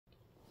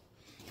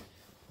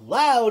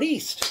Loud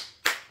East,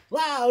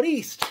 Loud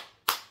East,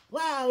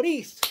 Loud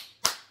East,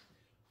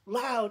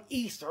 Loud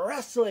East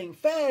wrestling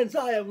fans.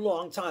 I am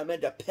longtime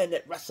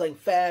independent wrestling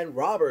fan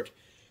Robert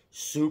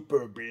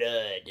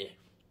Superblood.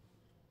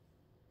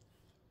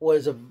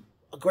 Was a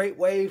great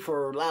way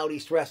for Loud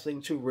East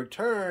Wrestling to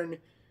return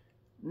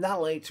not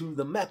only to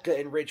the Mecca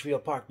in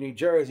Ridgefield Park, New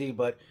Jersey,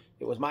 but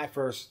it was my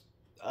first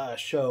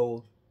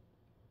show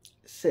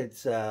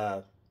since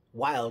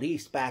Wild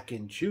East back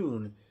in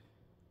June,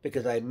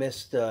 because I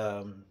missed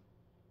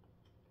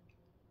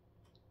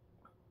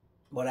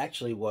what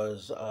actually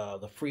was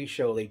the free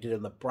show they did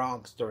in the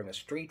Bronx during a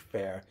street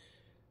fair,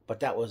 but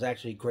that was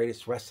actually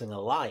Greatest Wrestling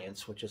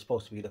Alliance, which is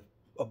supposed to be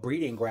a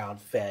breeding ground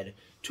fed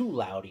to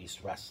Loud East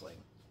Wrestling,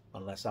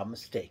 unless I'm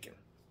mistaken.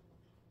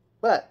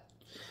 But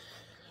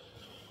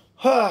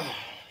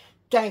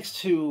thanks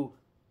to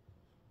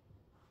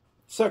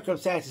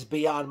circumstances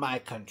beyond my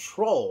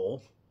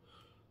control,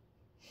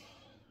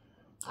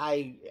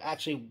 I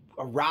actually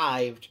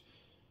arrived,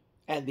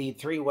 and the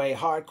three-way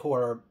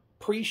hardcore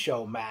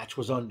pre-show match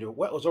was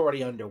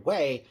already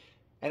underway,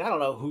 and I don't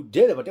know who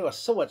did it, but there was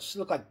so much, it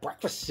looked like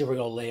breakfast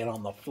cereal laying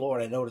on the floor,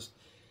 and I noticed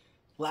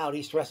Loud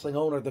East Wrestling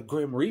owner, the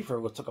Grim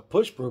Reaper, took a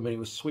push broom and he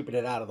was sweeping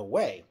it out of the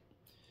way.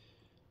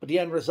 But the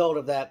end result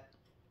of that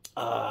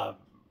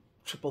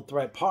triple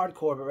threat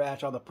hardcore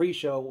match on the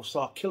pre-show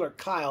saw Killer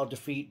Kyle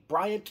defeat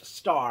Bryant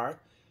Starr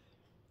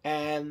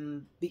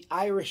and the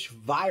Irish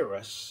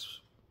Virus.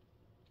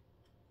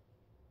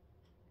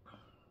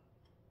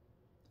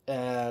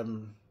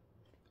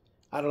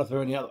 I don't know if there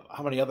were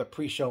how many other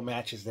pre-show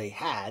matches they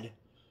had,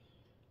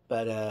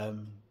 but I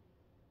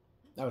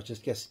was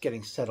just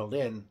getting settled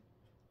in.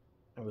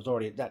 It was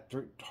already, that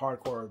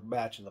hardcore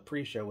match in the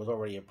pre-show was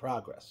already in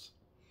progress.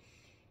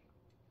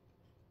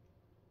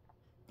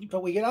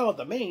 But we get on with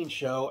the main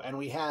show, and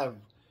we have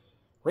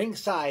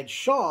ringside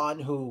Sean,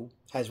 who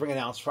has ring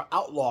announced for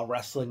Outlaw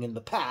Wrestling in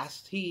the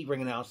past. He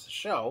ring announced the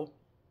show.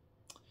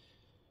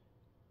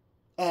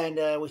 And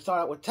we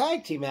start out with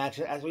tag team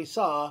matches, as we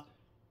saw,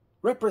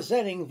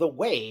 representing the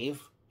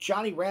Wave,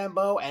 Johnny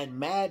Rambo and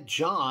Mad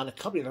John,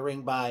 accompanied the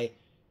ring by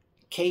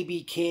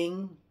KB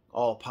King,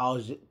 all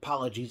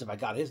apologies if I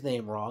got his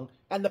name wrong,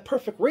 and the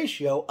Perfect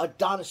Ratio,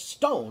 Adonis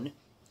Stone,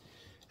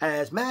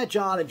 as Mad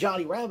John and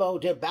Johnny Rambo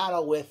did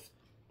battle with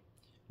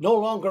no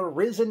longer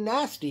Risen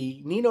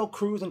Nasty, Nino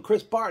Cruz and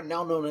Chris Barton,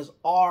 now known as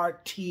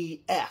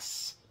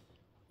RTS,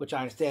 which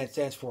I understand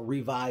stands for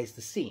Revise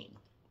the Scene.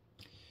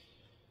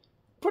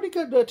 Pretty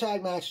good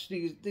tag match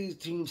these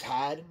teams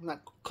had,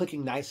 not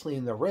clicking nicely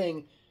in the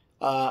ring.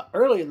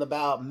 Early in the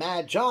bout,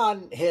 Mad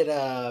John hit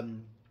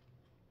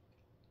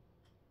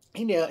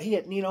he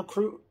hit Nino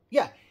Cruz.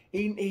 Yeah,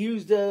 he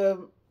used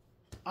on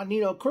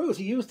Nino Cruz.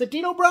 He used the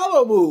Dino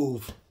Bravo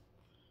move.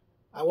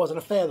 I wasn't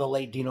a fan of the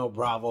late Dino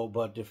Bravo,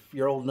 but if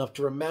you're old enough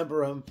to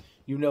remember him,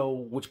 you know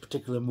which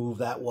particular move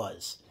that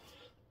was.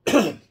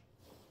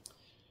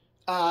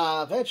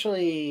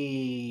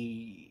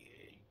 Eventually,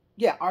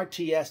 yeah,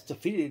 RTS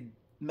defeated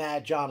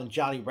Mad John and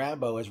Johnny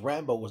Rambo, as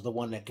Rambo was the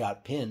one that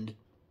got pinned.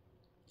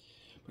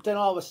 But then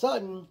all of a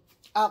sudden,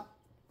 out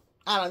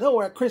of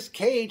nowhere, Chris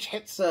Cage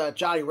hits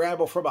Johnny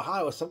Rambo from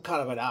behind with some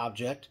kind of an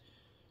object.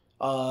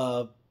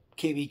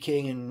 KB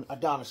King and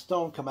Adonis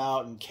Stone come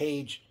out, and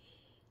Cage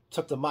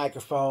took the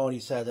microphone. He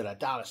said that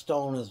Adonis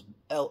Stone is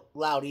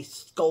Loud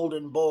East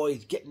scolding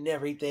boys, getting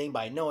everything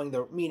by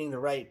meeting the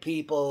right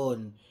people,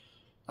 and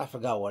I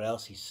forgot what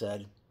else he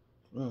said.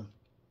 But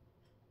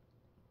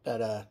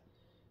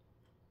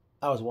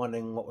I was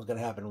wondering what was going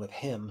to happen with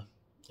him,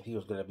 if he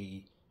was going to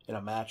be in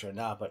a match or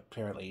not, but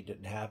apparently it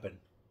didn't happen.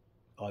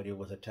 All he did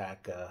was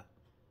attack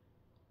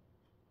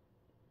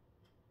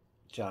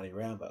Johnny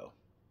Rambo.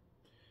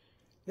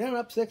 Then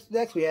up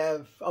next we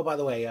have, oh, by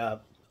the way,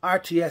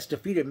 RTS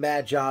defeated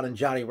Mad John and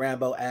Johnny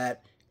Rambo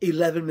at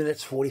 11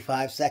 minutes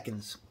 45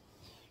 seconds.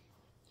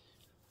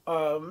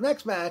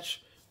 Next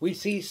match, we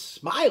see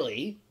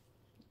Smiley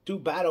do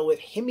battle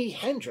with Jimi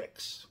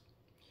Hendrix.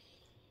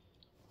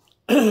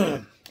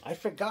 I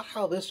forgot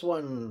how this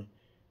one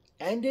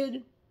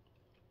ended,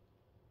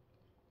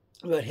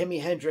 but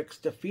Jimi Hendrix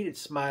defeated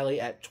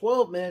Smiley at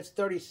 12 minutes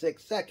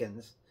 36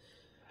 seconds.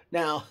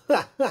 Now,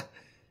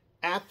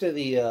 after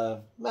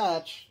the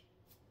match,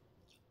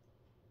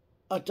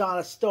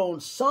 Adonis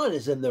Stone's son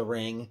is in the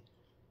ring,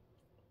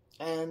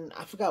 and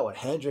I forgot what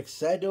Hendrix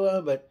said to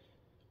him, but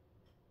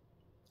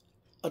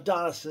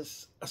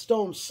Adonis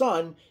Stone's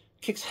son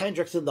kicks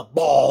Hendrix in the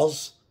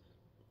balls,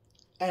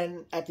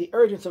 and at the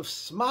urgence of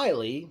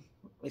Smiley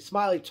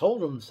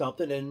told him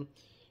something, and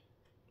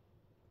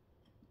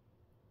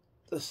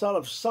the son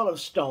of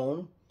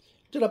Stone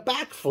did a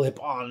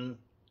backflip on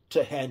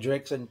to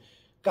Hendrix and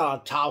got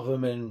on top of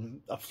him,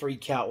 and a 3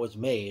 count was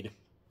made.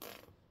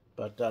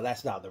 But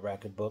that's not in the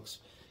record books.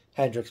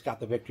 Hendrix got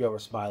the victory over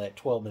Smiley at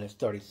 12 minutes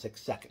 36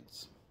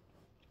 seconds.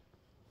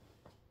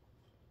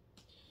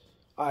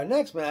 Our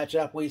next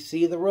matchup, we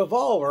see the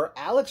Revolver,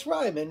 Alex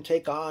Ryman,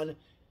 take on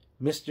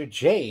Mr.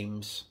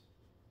 James.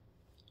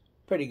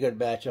 Pretty good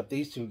matchup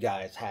these two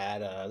guys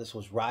had. This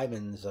was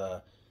Ryman's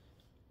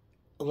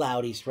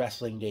Loud East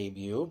Wrestling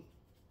debut.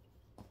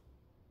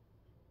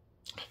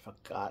 I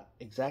forgot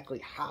exactly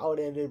how it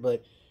ended,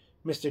 but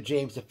Mr.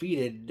 James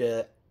defeated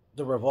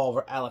the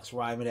Revolver Alex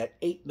Ryman at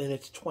 8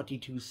 minutes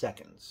 22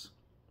 seconds.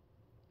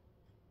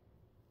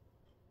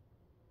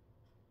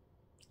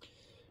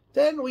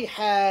 Then we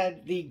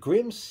had the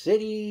Grim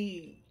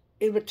City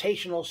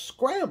Invitational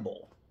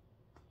Scramble,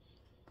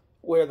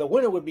 where the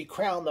winner would be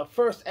crowned the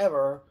first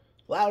ever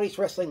Loud East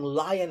Wrestling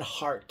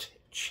Lionheart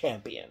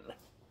champion.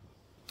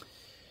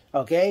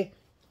 Okay,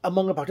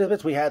 among the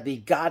participants, we had the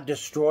God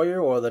Destroyer,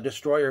 or the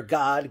Destroyer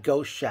God,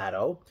 Ghost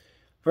Shadow,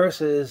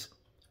 versus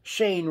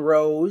Shane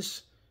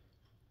Rose,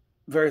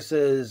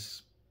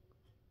 versus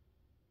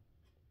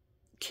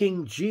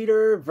King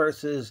Jeter,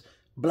 versus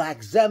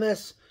Black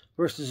Zemis,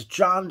 versus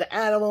John the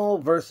Animal,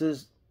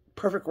 versus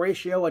Perfect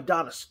Ratio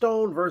Adonis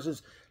Stone,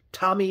 versus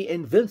Tommy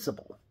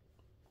Invincible.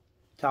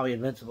 Tommy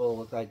Invincible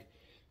looked like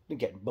they're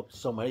getting booked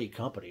so many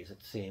companies,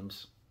 it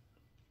seems.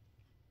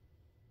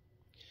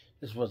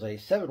 This was a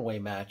 7-way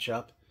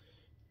matchup,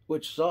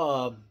 which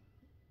saw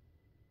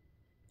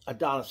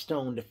Adonis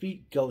Stone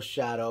defeat Ghost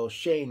Shadow,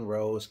 Shane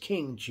Rose,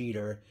 King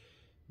Jeter,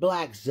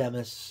 Black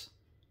Zemis,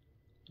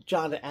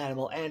 John the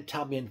Animal, and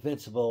Tommy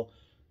Invincible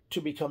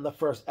to become the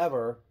first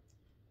ever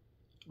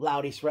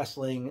Loud East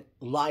Wrestling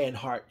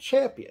Lionheart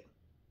champion.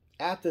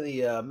 After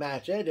the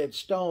match ended,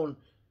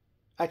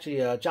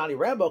 Johnny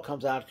Rambo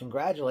comes out,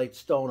 congratulates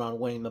Stone on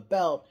winning the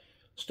belt.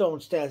 Stone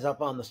stands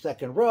up on the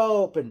second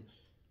rope, and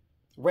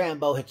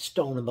Rambo hits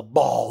Stone in the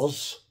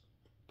balls.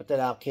 But then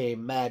out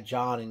came Mad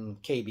John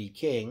and KB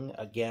King.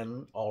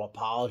 Again, all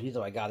apologies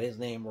if I got his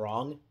name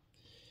wrong.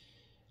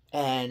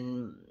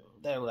 And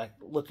they're like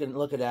looking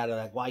at it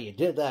like, why you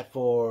did that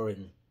for?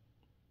 And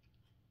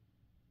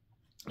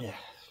yeah,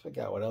 I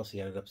forgot what else he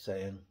ended up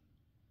saying.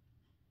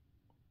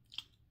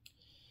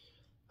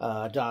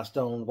 Don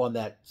Stone won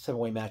that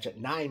 7-way match at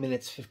 9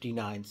 minutes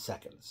 59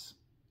 seconds.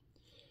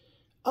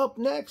 Up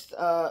next,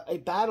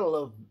 a battle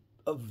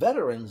of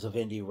veterans of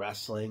indie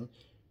wrestling.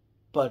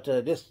 But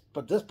this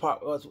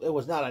part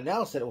was not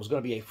announced that it was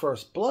going to be a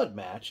first blood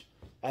match,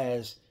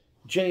 as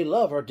Jay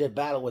Lover did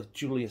battle with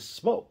Julius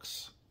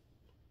Smokes.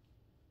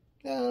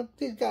 Now,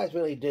 these guys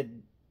really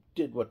did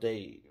what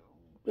they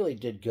really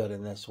did good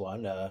in this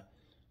one.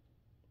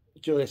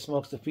 Julius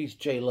Smokes defeats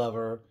Jay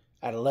Lover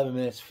at 11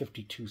 minutes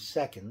 52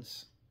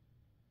 seconds.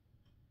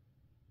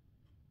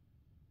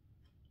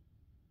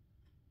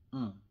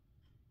 And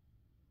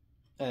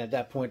at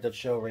that point, the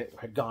show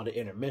had gone to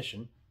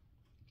intermission.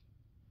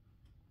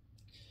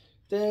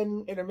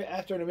 Then,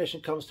 after intermission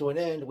comes to an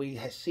end, we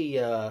see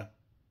a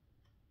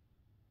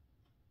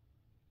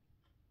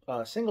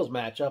singles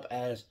matchup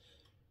as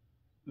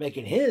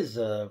making his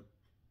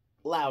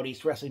Loud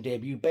East Wrestling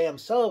debut, Bam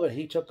Sullivan.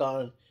 He took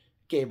on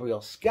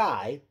Gabriel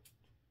Sky.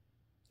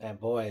 And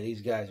boy,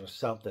 these guys were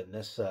something.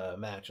 This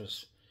match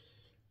was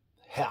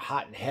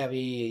hot and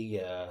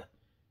heavy.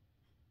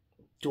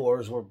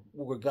 Doors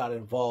got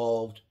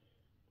involved.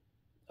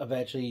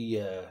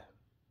 Eventually,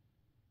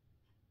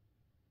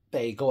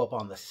 they go up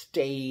on the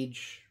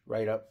stage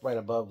right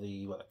above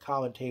where the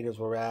commentators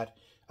were at.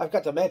 I've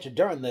got to mention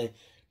during the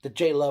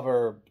Jay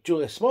Lover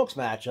Julius Smokes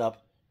matchup,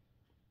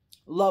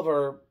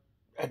 Lover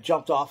had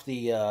jumped off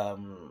the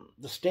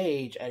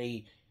stage,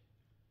 and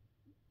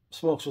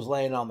Smokes was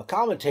laying on the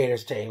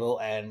commentator's table,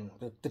 and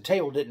the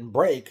table didn't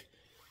break,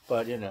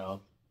 but you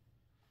know,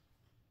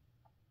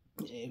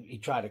 he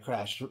tried to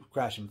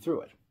crash him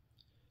through it.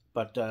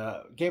 But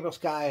Gabriel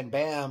Sky and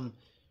Bam,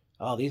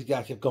 these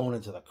guys kept going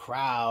into the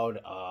crowd.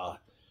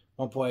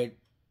 One point,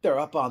 they're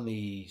up on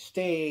the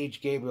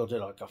stage. Gabriel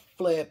did like a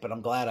flip, and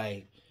I'm glad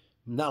I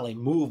not only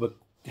moved, but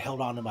held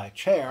on to my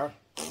chair.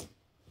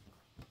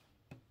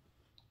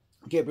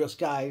 Gabriel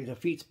Sky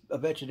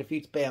eventually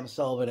defeats Bam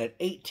Sullivan at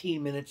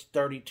 18 minutes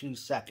 32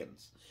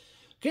 seconds.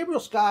 Gabriel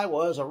Sky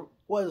was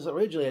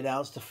originally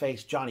announced to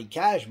face Johnny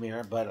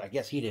Kashmere, but I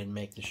guess he didn't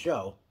make the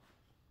show.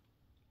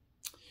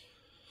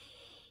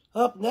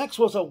 Up next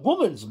was a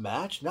women's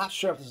match. Not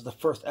sure if this is the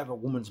first ever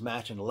women's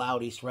match in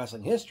Loud East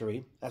Wrestling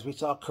history, as we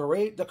saw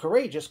the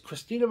courageous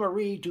Christina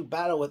Marie do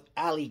battle with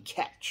Allie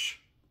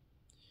Ketch.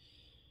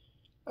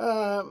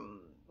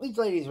 These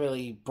ladies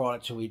really brought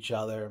it to each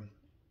other.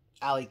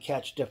 Allie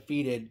Ketch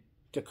defeated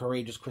the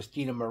courageous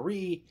Christina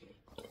Marie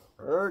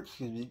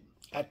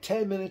at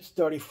 10 minutes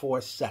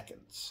 34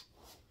 seconds.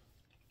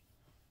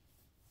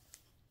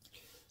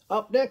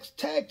 Up next,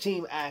 tag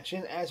team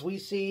action, as we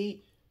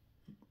see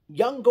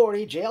Young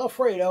Gordy, Jay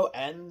Alfredo,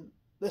 and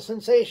the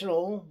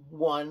sensational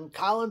one,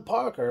 Colin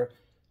Parker,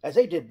 as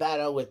they did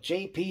battle with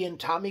JP and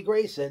Tommy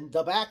Grayson,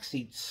 the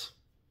backseats.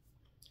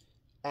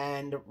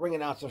 And ring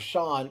announcer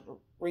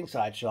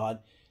ringside Sean,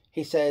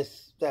 he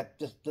says that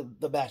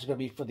the match is going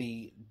to be for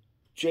the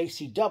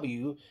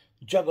JCW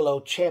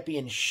Juggalo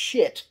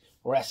Championship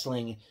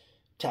Wrestling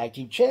Tag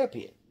Team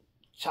Champion.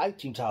 Tag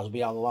team titles will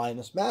be on the line in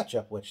this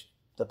matchup, which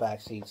the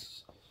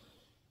backseats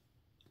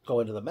go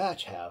into the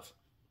match have.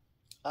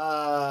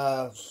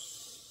 I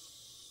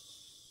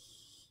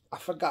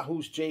forgot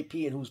who's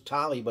JP and who's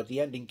Tommy, but the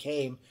ending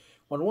came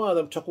when one of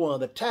them took one of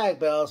the tag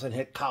belts and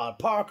hit Colin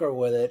Parker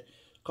with it,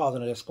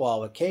 causing a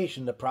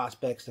disqualification. The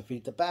Prospects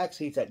defeat the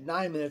Backseats at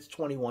 9 minutes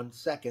 21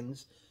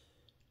 seconds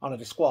on a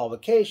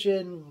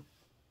disqualification.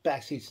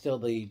 Backseats still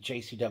the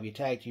JCW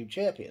Tag Team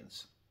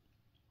Champions.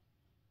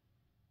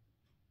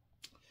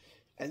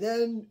 And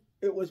then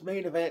it was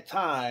main event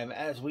time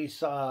as we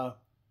saw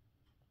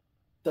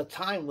the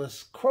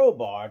Timeless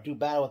Crowbar do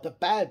battle with the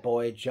Bad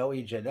Boy,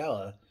 Joey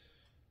Janela.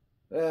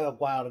 A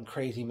wild and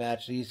crazy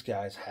match these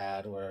guys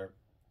had, where it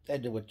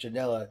ended with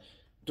Janela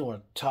doing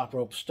a top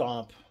rope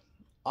stomp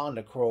on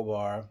the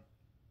Crowbar.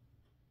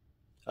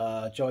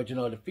 Joey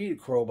Janela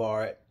defeated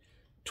Crowbar at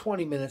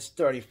 20 minutes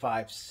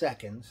 35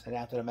 seconds. And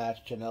after the match,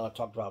 Janela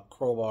talked about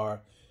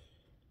Crowbar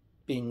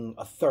being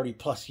a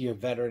 30-plus year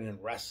veteran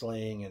in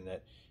wrestling, and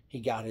that he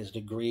got his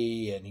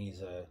degree, and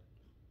he's I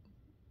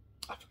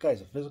forgot,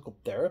 he's a physical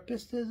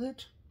therapist, is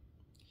it?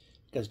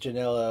 Because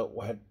Janela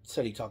had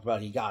said he talked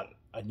about he got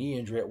a knee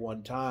injury at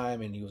one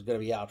time, and he was going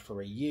to be out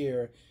for a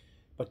year.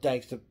 But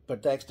thanks to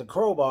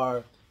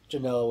Crowbar,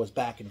 Janela was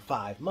back in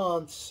 5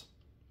 months.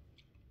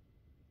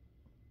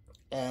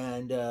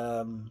 And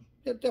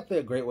definitely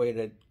a great way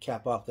to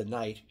cap off the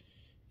night.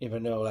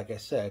 Even though, like I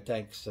said,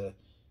 thanks to,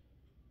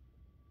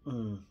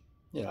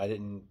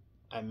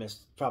 I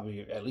missed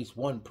probably at least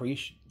one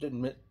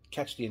didn't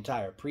catch the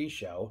entire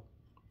pre-show.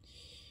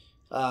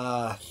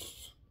 Well,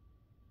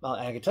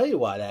 I can tell you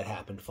why that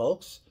happened,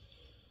 folks.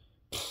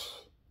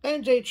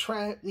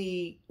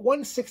 The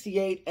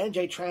 168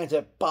 NJ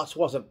Transit bus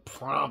wasn't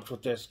prompt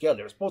with their schedule.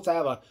 They were supposed to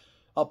have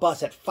a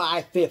bus at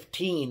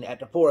 5:15 at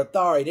the Port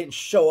Authority. Didn't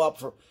show up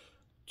for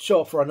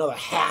another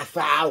half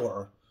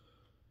hour,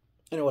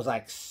 and it was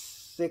like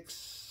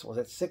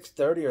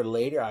 6:30 or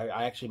later?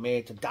 I actually made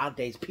it to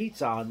Dante's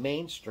Pizza on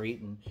Main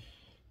Street, and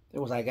it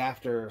was like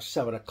after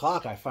 7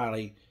 o'clock I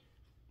finally,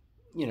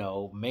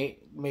 made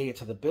it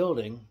to the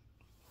building.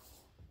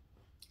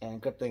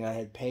 And good thing I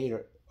had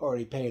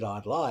already paid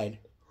online.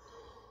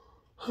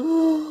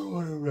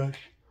 What a rush.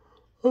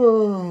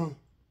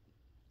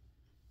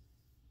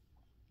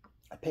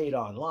 I paid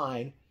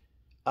online.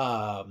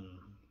 But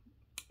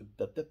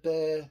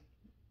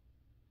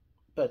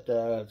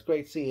it's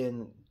great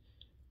seeing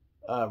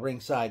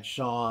ringside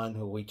Sean,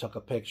 who we took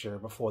a picture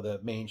before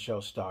the main show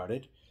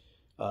started.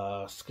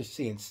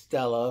 Seeing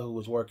Stella, who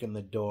was working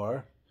the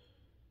door.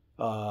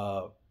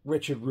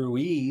 Richard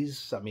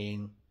Ruiz. I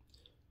mean,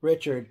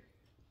 Richard,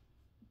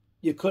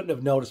 you couldn't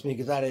have noticed me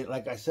because I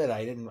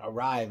didn't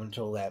arrive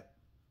until that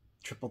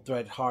Triple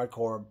Threat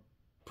Hardcore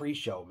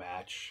pre-show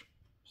match.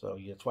 So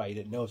that's why you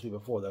didn't notice me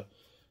before the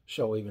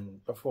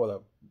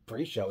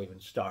pre-show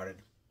even started.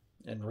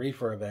 And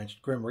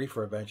Grim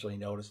Reaper eventually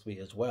noticed me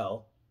as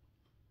well.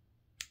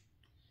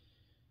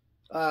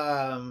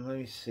 Let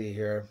me see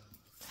here.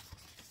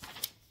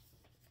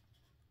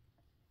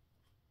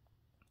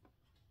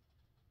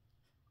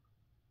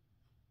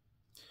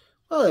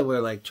 Well, there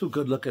were like two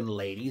good-looking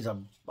ladies, a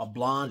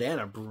blonde and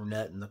a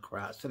brunette in the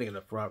crowd, sitting in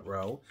the front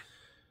row.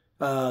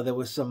 There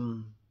was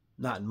some,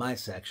 not in my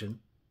section,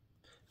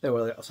 there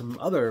were some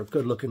other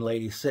good-looking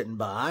ladies sitting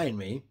behind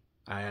me.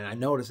 And I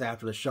noticed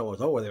after the show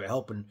was over, they were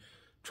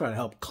trying to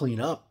help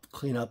clean up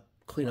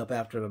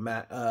after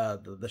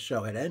the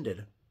show had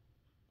ended.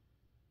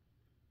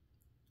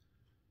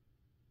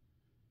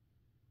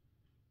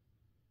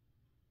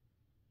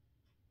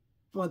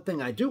 One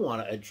thing I do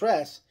want to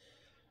address,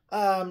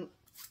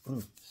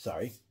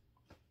 sorry.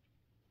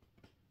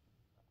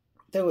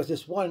 There was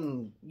this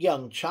one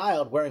young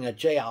child wearing a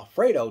J.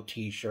 Alfredo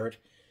t-shirt,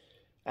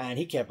 and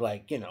he kept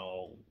trying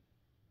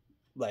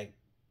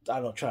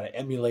to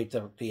emulate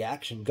the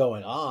action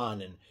going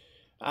on, and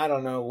I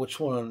don't know which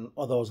one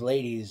of those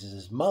ladies is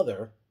his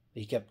mother.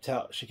 She kept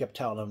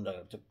telling him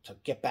to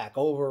get back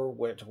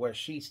over to where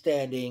she's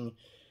standing,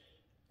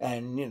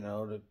 and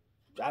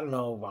I don't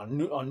know,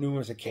 on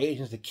numerous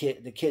occasions the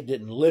kid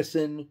didn't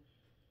listen.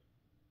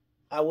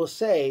 I will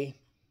say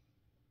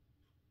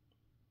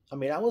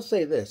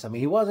this. I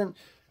mean,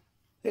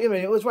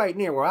 it was right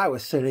near where I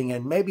was sitting,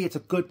 and maybe it's a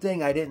good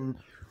thing I didn't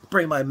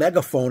bring my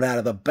megaphone out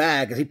of the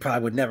bag, because he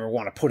probably would never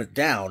want to put it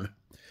down.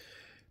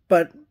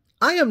 But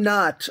I am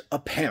not a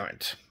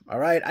parent, all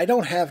right? I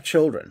don't have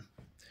children.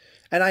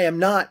 And I am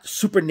not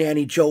Super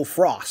Nanny Joe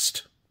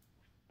Frost.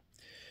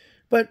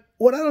 But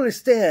what I don't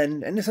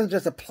understand, and this doesn't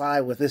just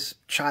apply with this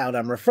child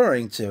I'm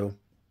referring to,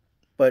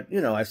 but,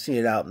 I've seen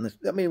it out in this,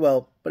 but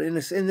in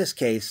this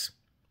case,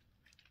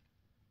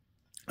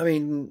 I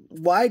mean,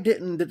 why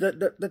didn't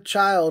the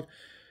child,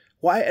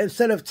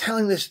 instead of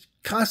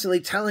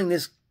constantly telling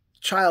this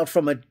child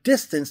from a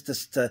distance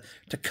to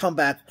come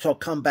back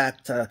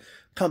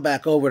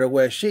over to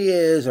where she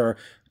is, or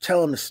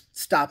tell him to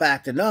stop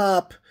acting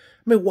up?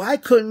 I mean, why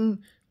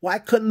couldn't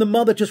the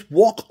mother just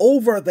walk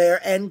over there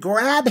and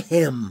grab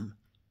him?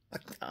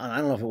 I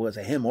don't know if it was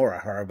a him or a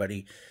her, but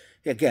the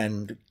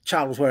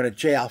child was wearing a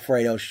J.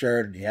 Alfredo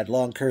shirt, and he had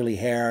long curly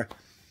hair.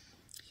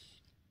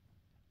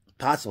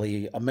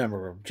 Possibly a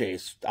member of J.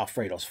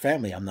 Alfredo's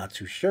family, I'm not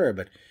too sure,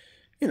 but,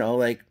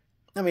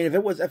 I mean,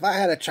 if I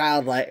had a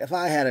child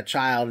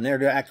and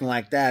they're acting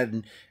like that,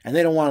 and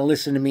they don't want to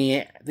listen to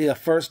me the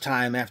first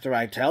time after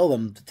I tell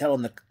them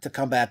to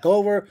come back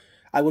over,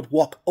 I would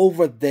walk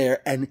over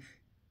there and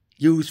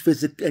use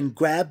physic and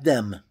grab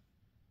them.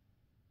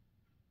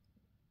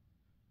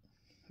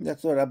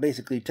 That's what I'm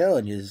basically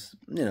telling you. Is,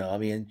 I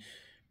mean,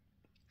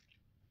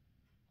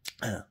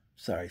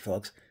 sorry,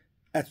 folks.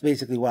 That's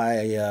basically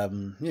why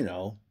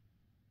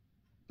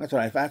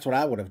that's what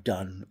I would have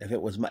done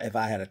if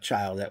I had a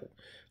child that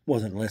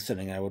wasn't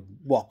listening. I would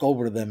walk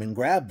over to them and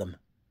grab them.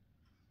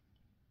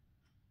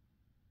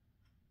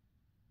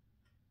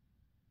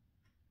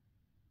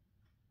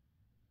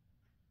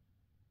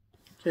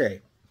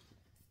 Okay.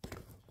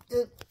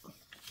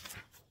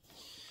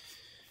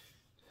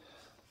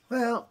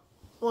 Well,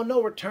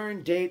 no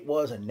return date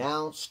was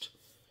announced,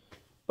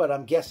 but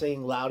I'm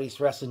guessing Loud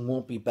East Wrestling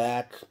won't be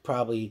back.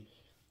 Probably.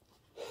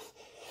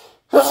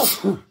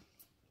 I'm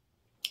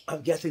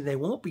guessing they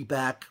won't be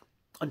back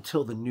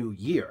until the new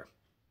year.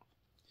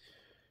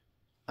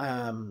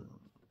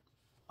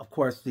 Of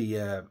course,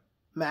 the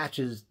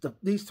matches,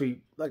 these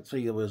three, let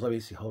me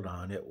see, hold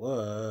on. It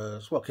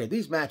was, okay,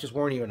 these matches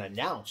weren't even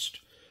announced.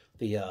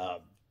 The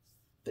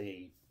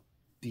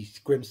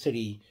Grim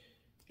City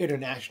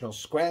International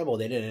Scramble,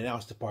 they didn't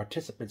announce the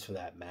participants for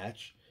that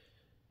match.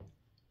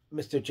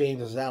 Mr.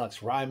 James'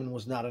 Alex Ryman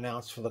was not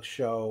announced for the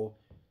show.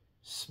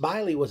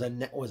 Smiley was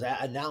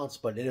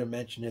announced, but didn't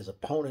mention his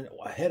opponent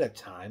ahead of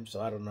time, so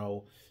I don't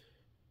know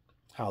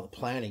how the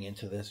planning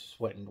into this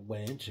went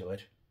into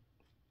it.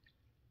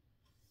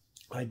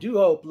 I do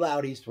hope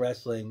Loud East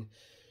Wrestling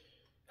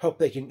hope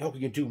we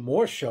can do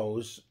more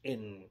shows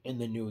in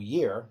the new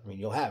year. I mean,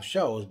 you'll have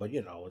shows, but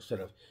instead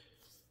of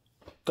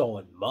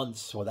going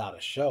months without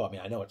a show, I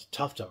mean, I know it's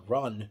tough to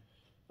run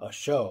a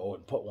show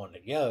and put one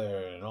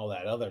together and all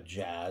that other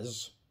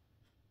jazz.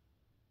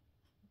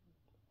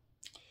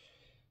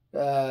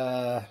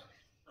 Damn,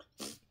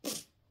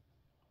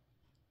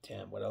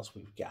 what else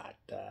we've got?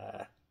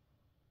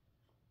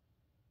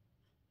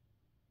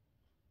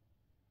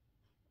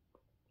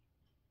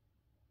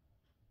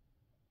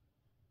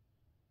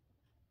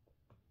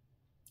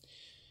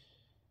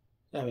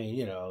 I mean,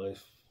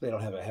 if they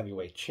don't have a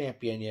heavyweight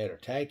champion yet or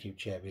tag team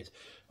champions,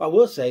 I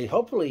will say,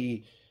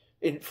 hopefully,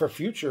 for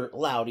future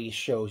Loud East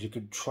shows, you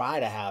could try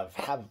to have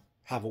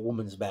a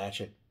women's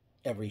match at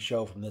every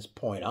show from this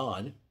point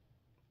on.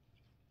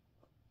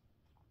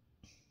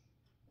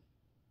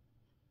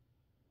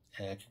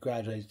 And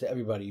congratulations to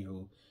everybody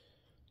who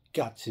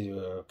got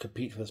to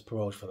compete for this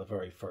promotion for the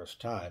very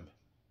first time.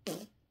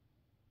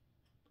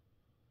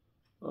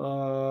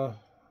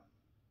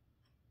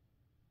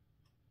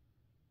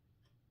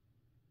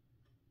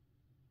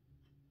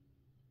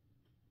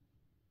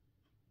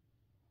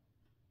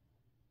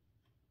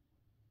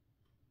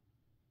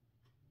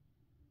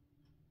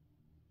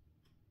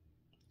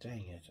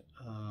 Dang it.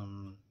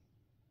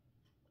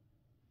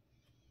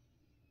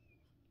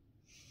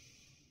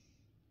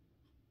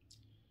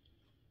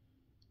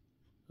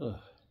 Ugh.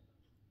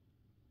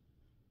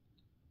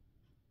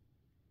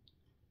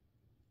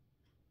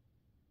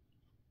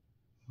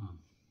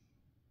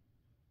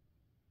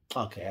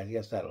 Okay, I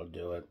guess that'll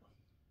do it.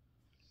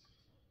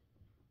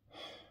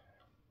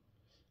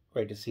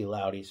 Great to see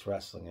Loud East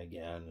Wrestling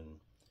again, and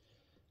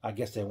I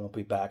guess they won't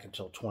be back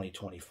until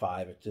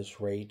 2025 at this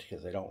rate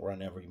because they don't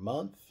run every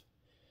month.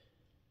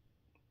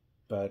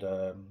 But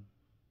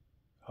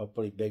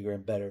hopefully, bigger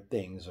and better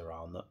things are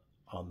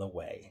on the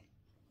way.